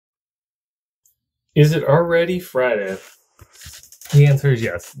Is it already Friday? The answer is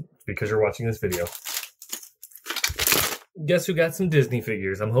yes, because you're watching this video. Guess who got some Disney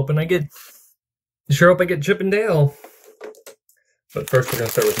figures? I'm hoping I get... Sure hope I get Chip and Dale. But first we're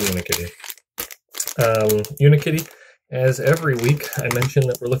going to start with Unikitty. Unikitty, as every week, I mention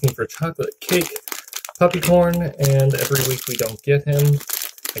that we're looking for chocolate cake, puppy corn, and every week we don't get him.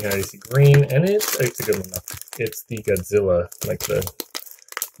 I can already see green, and it's a good one enough. It's the Godzilla, like the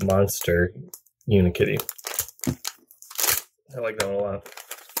monster Unikitty. I like that one a lot.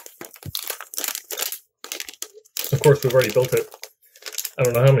 Of course, we've already built it. I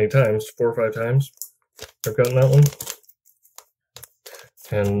don't know how many times, 4 or 5 times I've gotten that one.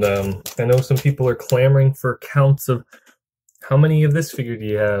 And I know some people are clamoring for counts of how many of this figure do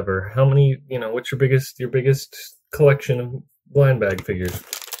you have, or how many, you know, what's your biggest collection of blind bag figures?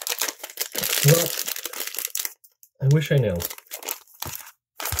 Well, I wish I knew.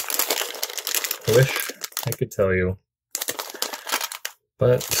 I wish I could tell you,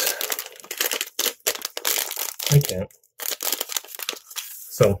 but I can't.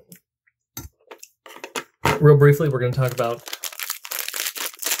 So, real briefly, we're going to talk about,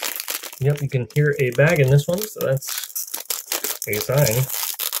 yep, you can hear a bag in this one, so that's a sign.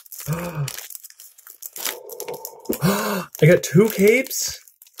 I got 2 capes?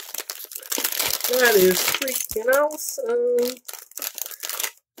 That is freaking awesome.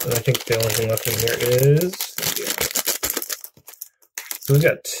 And I think the only thing left in here is... So we've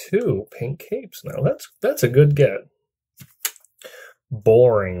got 2 pink capes now. That's a good get.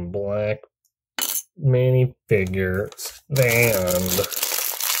 Boring black minifigure stand.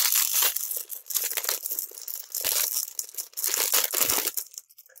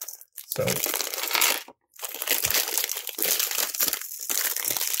 So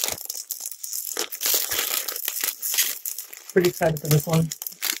pretty excited for this one.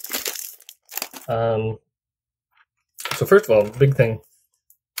 So first of all, big thing,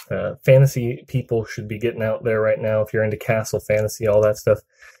 fantasy people should be getting out there right now. If you're into castle fantasy, all that stuff,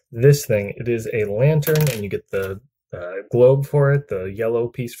 this thing, it is a lantern, and you get the globe for it, the yellow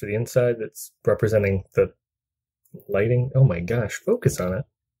piece for the inside that's representing the lighting. Oh my gosh, focus on it.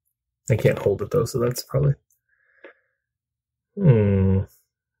 I can't hold it though, so that's probably... Is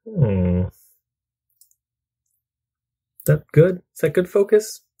that good? Is that good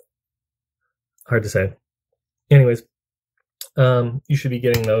focus? Hard to say. Anyways, you should be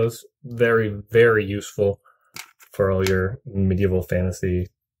getting those. Very, very useful for all your medieval fantasy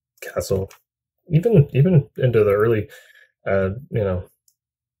castle. Even into the early,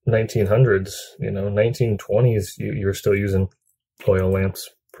 1900s, 1920s, you were still using oil lamps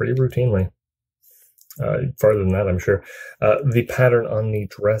pretty routinely. Farther than that, I'm sure. The pattern on the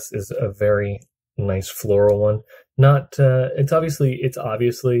dress is a very nice floral one. Not, it's obviously,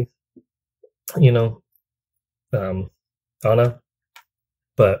 Anna,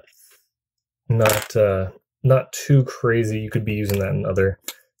 but not too crazy. You could be using that in other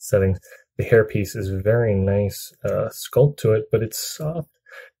settings. The hairpiece is very nice, sculpt to it, but it's soft.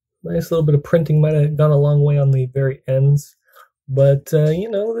 Nice little bit of printing, might have gone a long way on the very ends. But,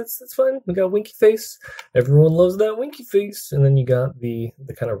 that's fine. We got winky face. Everyone loves that winky face. And then you got the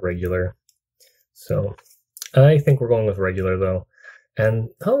kind of regular. So, I think we're going with regular, though. And,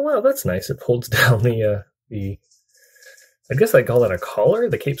 oh, wow, that's nice. It holds down the I guess I call that a collar?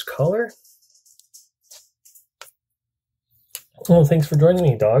 The cape's collar? Oh, thanks for joining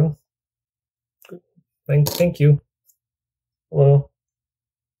me, dog. Thank you. Hello.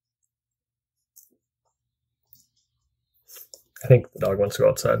 I think the dog wants to go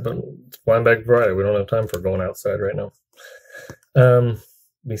outside, but it's Blind Bag Friday. We don't have time for going outside right now.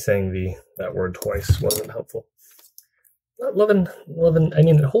 Me saying that word twice wasn't helpful. Not loving. I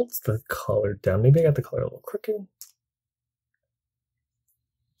mean, it holds the collar down. Maybe I got the collar a little crooked.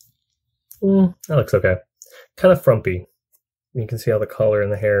 That looks okay. Kind of frumpy. You can see how the collar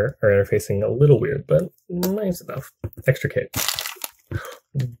and the hair are interfacing a little weird, but nice enough. Extra cape.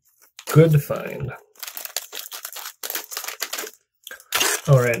 Good find.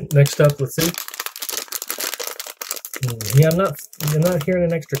 Alright, next up, let's see. Yeah, I'm not hearing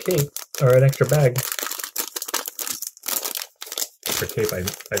an extra cape, or an extra bag. Extra cape I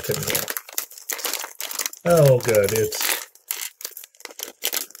couldn't hear. Oh good, it's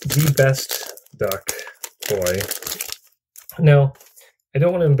the best duck toy. Now, I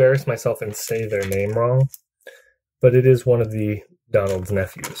don't want to embarrass myself and say their name wrong, but it is one of the Donald's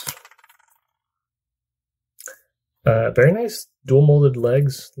nephews. Very nice dual molded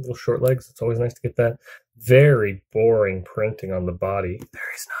legs, little short legs. It's always nice to get that. Very boring printing on the body.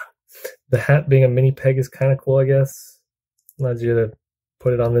 There is none. The hat being a mini peg is kind of cool, I guess. Allows you to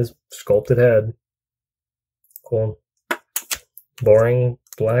put it on this sculpted head. Cool. Boring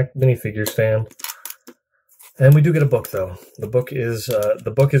black minifigures fan. And we do get a book though. The book is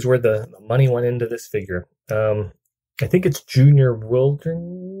where the money went into this figure. I think it's Junior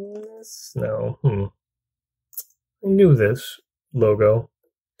Wilderness. No, I knew this logo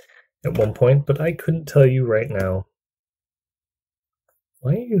at one point, but I couldn't tell you right now.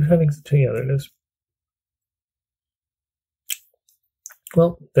 Why are you having such a... Yeah, there it is.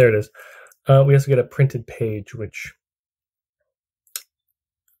 Well, there it is. We also get a printed page, which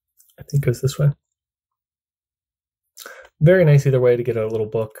I think goes this way. Very nice either way to get a little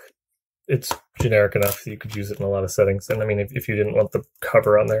book. It's generic enough that you could use it in a lot of settings. And I mean, if you didn't want the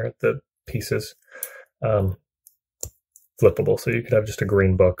cover on there, the pieces flippable, so you could have just a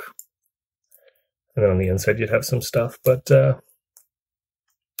green book. And then on the inside, you'd have some stuff. But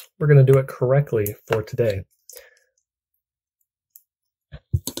we're going to do it correctly for today.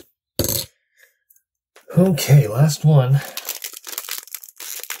 Okay, last one.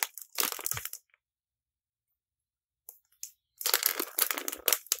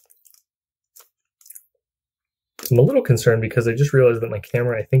 I'm a little concerned because I just realized that my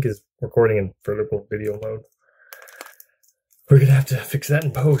camera, I think, is recording in vertical video mode. We're going to have to fix that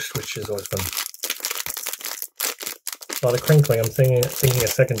in post, which is always fun. A lot of crinkling. I'm thinking a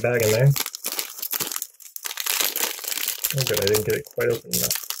second bag in there. Oh, good. I didn't get it quite open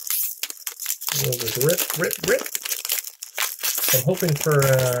enough. We'll just rip. I'm hoping for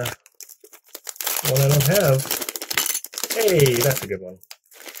one I don't have. Hey, that's a good one.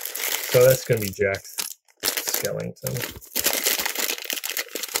 So that's going to be Jack's Skellington.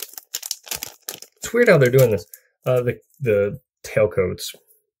 It's weird how they're doing this. The tailcoats,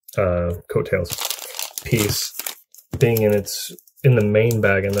 coattails piece being in the main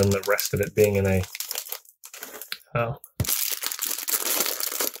bag, and then the rest of it being in a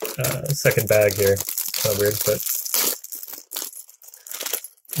second bag here. Kind of weird, but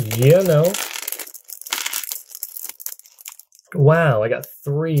yeah, no. Wow, I got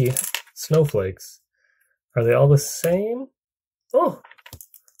 3 snowflakes. Are they all the same? Oh,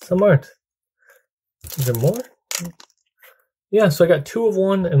 some aren't. Is there more? Yeah, so I got 2 of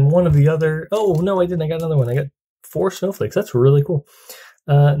one and 1 of the other. Oh, no, I didn't. I got another one. I got 4 snowflakes. That's really cool.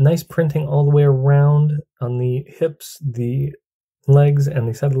 Nice printing all the way around on the hips, the legs, and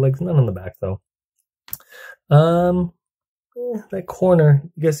the side of the legs. None on the back, though. That corner.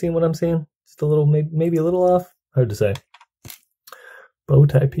 You guys seeing what I'm seeing? Just a little, maybe a little off. Hard to say. Bow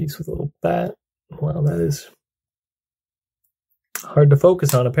tie piece with a little bat. Wow, that is hard to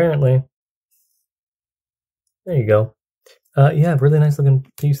focus on, apparently. There you go. Yeah, really nice looking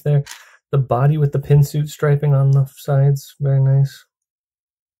piece there. The body with the pin suit striping on the sides. Very nice.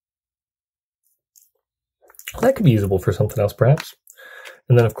 That could be usable for something else, perhaps.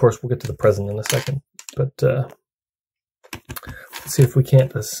 And then, of course, we'll get to the present in a second. But let's see if we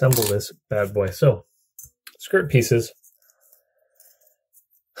can't assemble this bad boy. So, skirt pieces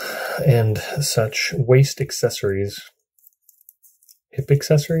and such. Waist accessories. Hip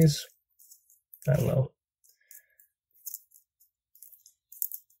accessories? I don't know.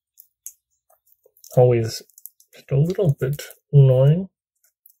 Always just a little bit annoying.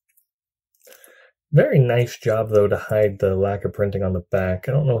 Very nice job, though, to hide the lack of printing on the back.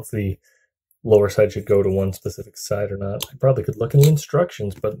 I don't know if the lower side should go to one specific side or not. I probably could look in the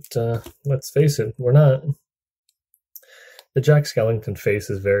instructions, but let's face it, we're not. The Jack Skellington face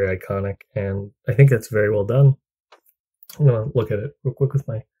is very iconic, and I think that's very well done. I'm going to look at it real quick with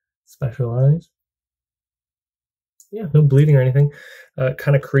my special eyes. Yeah, no bleeding or anything.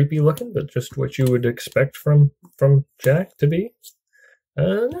 Kind of creepy looking, but just what you would expect from Jack to be.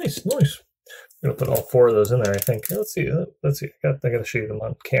 Nice. I'm gonna put all 4 of those in there, I think. Let's see. I gotta show you them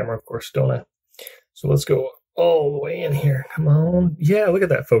on camera, of course, don't I? So let's go all the way in here. Come on. Yeah, look at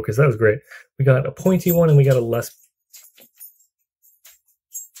that focus. That was great. We got a pointy one and we got a less.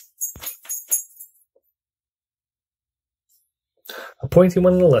 A pointy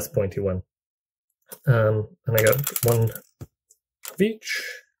one and a less pointy one. And I got 1 of each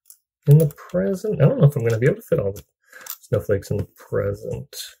in the present. I don't know if I'm going to be able to fit all the snowflakes in the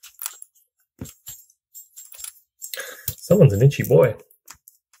present. Someone's an itchy boy. I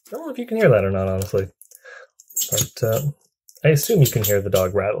don't know if you can hear that or not, honestly. But I assume you can hear the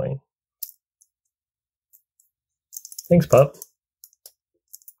dog rattling. Thanks, pup.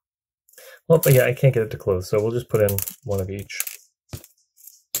 Well, but yeah, I can't get it to close, so we'll just put in 1 of each.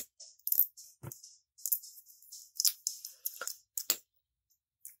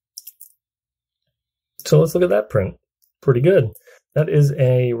 So let's look at that print. Pretty good. That is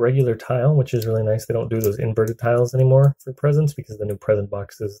a regular tile, which is really nice. They don't do those inverted tiles anymore for presents because the new present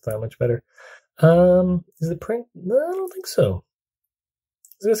box is that much better. Is the print? No, I don't think so.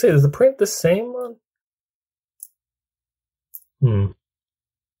 I was gonna say, is the print the same on?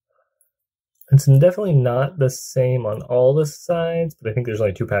 It's definitely not the same on all the sides, but I think there's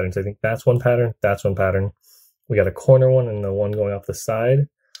only two patterns. I think that's one pattern, that's one pattern. We got a corner one and the one going off the side.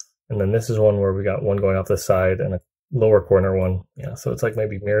 And then this is one where we got one going off the side and a lower corner one. Yeah, so it's like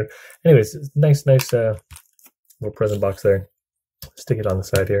maybe mirrored. Anyways, nice little present box there. Stick it on the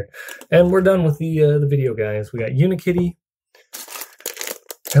side here. And we're done with the video, guys. We got Unikitty.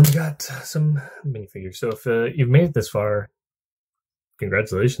 And we got some minifigures. So if you've made it this far,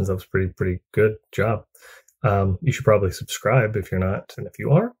 congratulations, that was pretty good job. You should probably subscribe if you're not, and if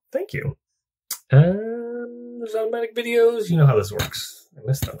you are, thank you. There's automatic videos. You know how this works. I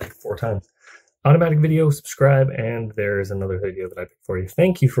missed that like 4 times. Automatic video, subscribe, and there's another video that I picked for you.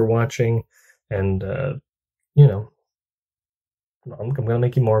 Thank you for watching, and you know, I'm gonna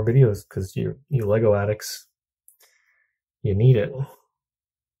make you more videos because you Lego addicts, you need it.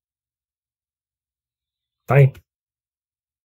 Bye.